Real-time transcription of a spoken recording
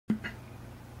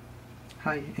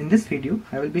Hi, in this video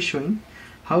I will be showing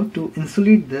how to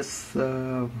insulate this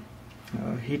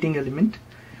heating element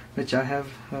which I have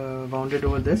wounded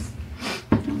over this.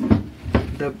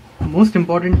 The most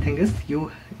important thing is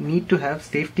you need to have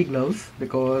safety gloves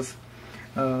because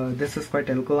this is quite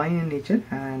alkaline in nature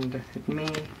and it may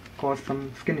cause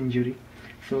some skin injury.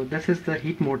 So this is the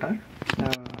heat mortar,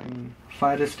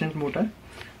 fire resistant mortar.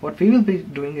 What we will be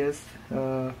doing is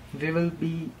we will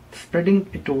be spreading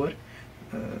it over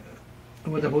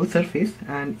the whole surface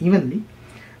and evenly,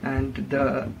 and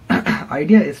the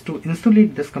idea is to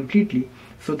insulate this completely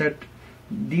so that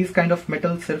these kind of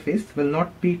metal surface will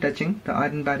not be touching the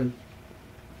iron barrel.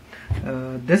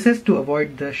 This is to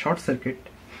avoid the short circuit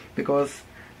because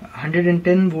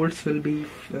 110 volts will be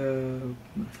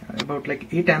about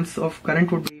like 8 amps of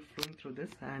current would be flowing through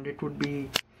this, and it would be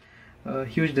a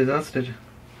huge disaster.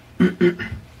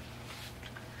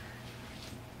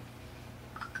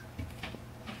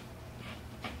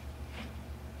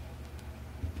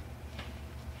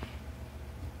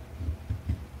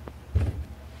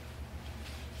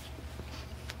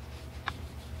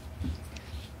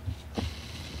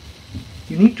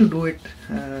 You need to do it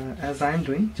as I am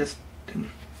doing. Just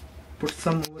put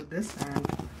some over this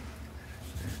and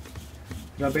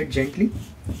rub it gently.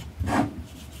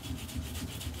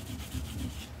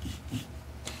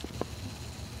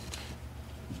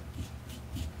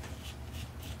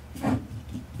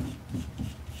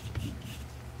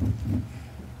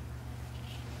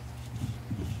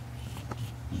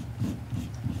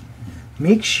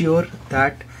 Make sure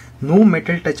that no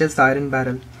metal touches the iron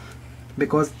barrel,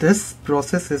 because this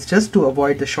process is just to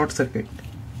avoid the short circuit.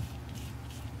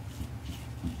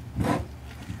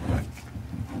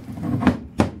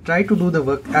 Try to do the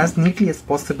work as neatly as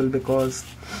possible because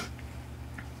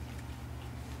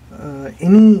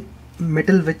any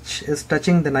metal which is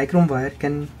touching the nichrome wire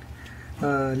can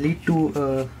lead to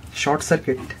a short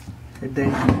circuit at the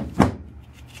end.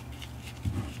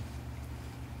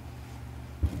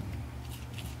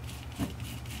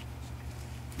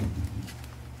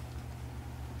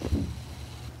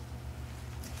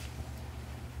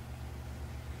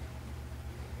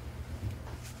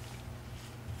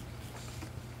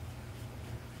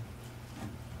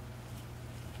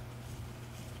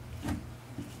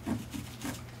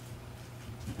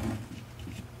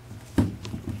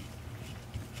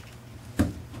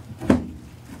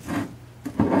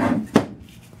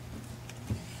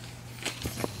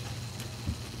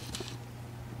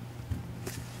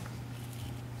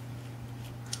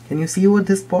 Can you see over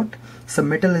this spot? Some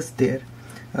metal is there,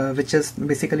 which is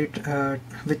basically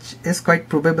which is quite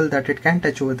probable that it can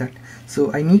touch over that.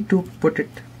 So I need to put it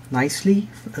nicely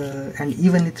and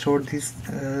evenly throughout this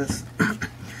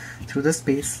through the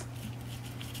space.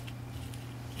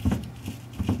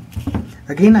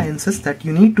 Again, I insist that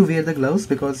you need to wear the gloves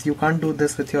because you can't do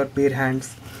this with your bare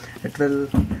hands. It will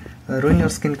ruin your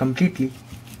skin completely.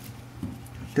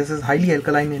 This is highly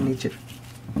alkaline in nature.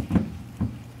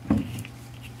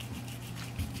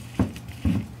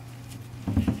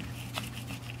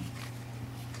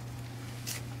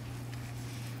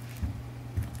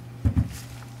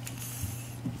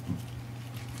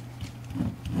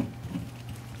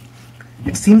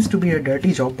 It seems to be a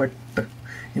dirty job, but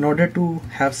in order to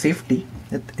have safety,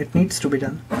 it needs to be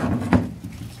done.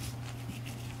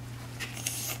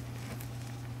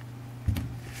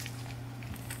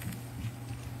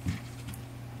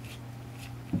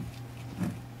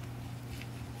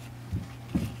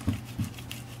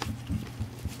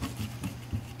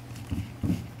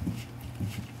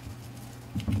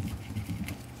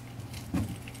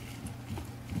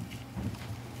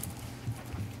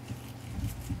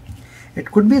 It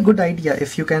could be a good idea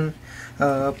if you can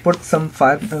put some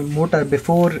fire mortar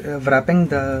before wrapping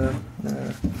the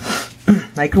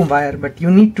nichrome wire, but you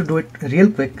need to do it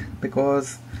real quick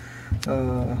because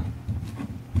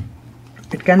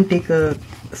it can take a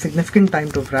significant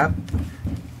time to wrap.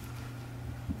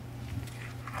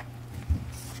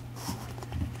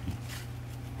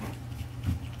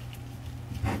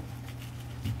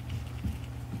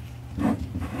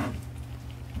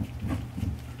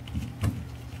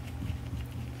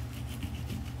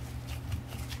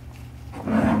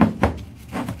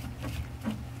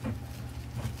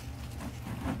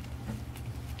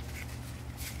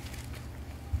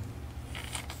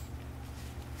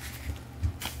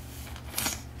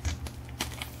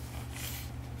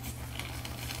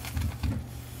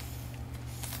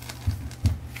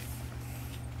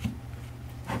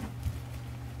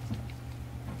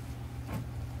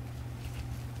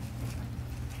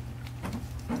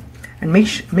 And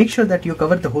make sure that you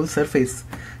cover the whole surface,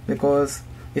 because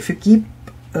if you keep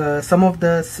some of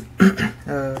the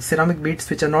ceramic beads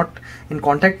which are not in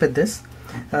contact with this.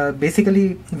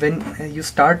 Basically, when you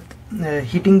start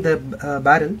heating the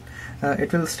barrel,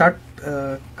 it will start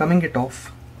coming it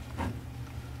off.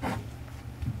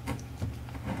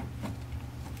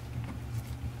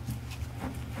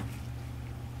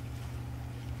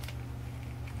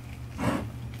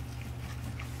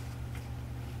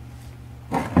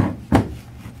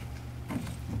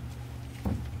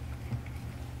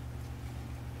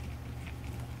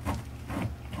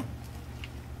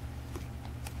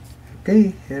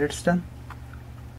 Okay, here it's done.